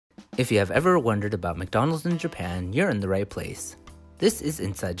If you have ever wondered about McDonald's in Japan, you're in the right place. This is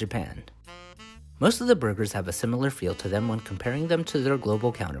Inside Japan. Most of the burgers have a similar feel to them when comparing them to their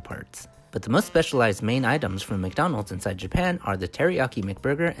global counterparts. But the most specialized main items from McDonald's inside Japan are the Teriyaki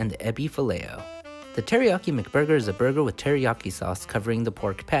McBurger and the Ebi Fileo. The Teriyaki McBurger is a burger with teriyaki sauce covering the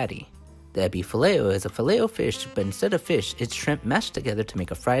pork patty. The Ebi Fileo is a Fileo fish, but instead of fish, it's shrimp mashed together to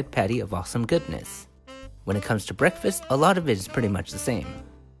make a fried patty of awesome goodness. When it comes to breakfast, a lot of it is pretty much the same.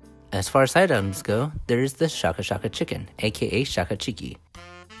 As far as side items go, there is the Shaka Shaka chicken, aka Shaka Chiki.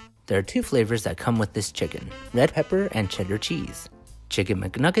 There are two flavors that come with this chicken, red pepper and cheddar cheese. Chicken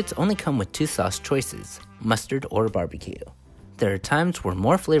McNuggets only come with two sauce choices, mustard or barbecue. There are times where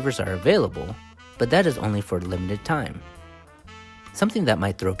more flavors are available, but that is only for a limited time. Something that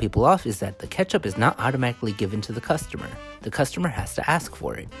might throw people off is that the ketchup is not automatically given to the customer. The customer has to ask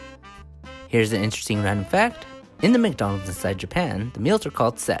for it. Here's an interesting random fact. In the McDonald's inside Japan, the meals are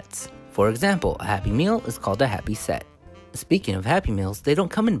called sets. For example, a Happy Meal is called a Happy Set. Speaking of Happy Meals, they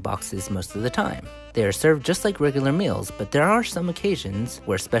don't come in boxes most of the time. They are served just like regular meals, but there are some occasions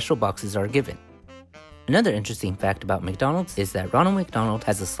where special boxes are given. Another interesting fact about McDonald's is that Ronald McDonald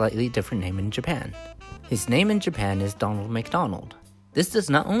has a slightly different name in Japan. His name in Japan is Donald McDonald. This does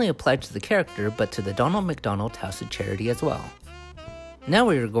not only apply to the character, but to the Donald McDonald House of Charity as well. Now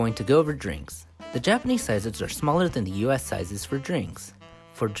we are going to go over drinks. The Japanese sizes are smaller than the US sizes for drinks.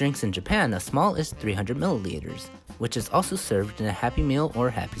 For drinks in Japan, a small is 300 milliliters, which is also served in a Happy Meal or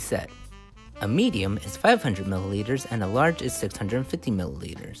Happy Set. A medium is 500 milliliters and a large is 650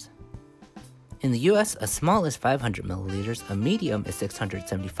 milliliters. In the US, a small is 500 milliliters, a medium is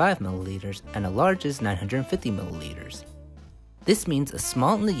 675 milliliters, and a large is 950 milliliters. This means a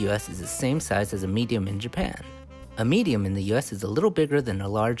small in the US is the same size as a medium in Japan. A medium in the US is a little bigger than a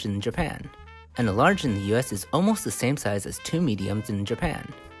large in Japan. And a large in the US is almost the same size as two mediums in Japan.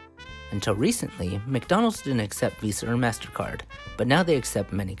 Until recently, McDonald's didn't accept Visa or MasterCard, but now they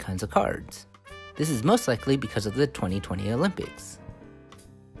accept many kinds of cards. This is most likely because of the 2020 Olympics.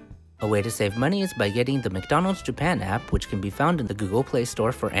 A way to save money is by getting the McDonald's Japan app, which can be found in the Google Play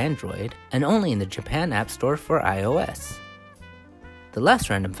Store for Android, and only in the Japan App Store for iOS. The last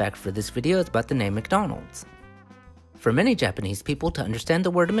random fact for this video is about the name McDonald's. For many Japanese people to understand the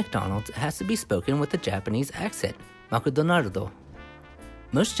word McDonald's, it has to be spoken with a Japanese accent, mcdonalds.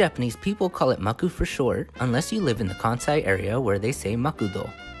 Most Japanese people call it maku for short, unless you live in the Kansai area where they say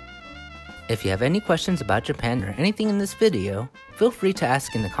makudo. If you have any questions about Japan or anything in this video, feel free to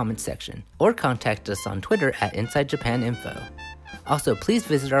ask in the comments section, or contact us on Twitter at InsideJapanInfo. Also, please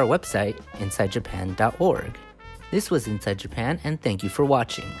visit our website, insidejapan.org. This was Inside Japan, and thank you for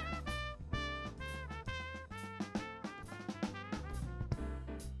watching.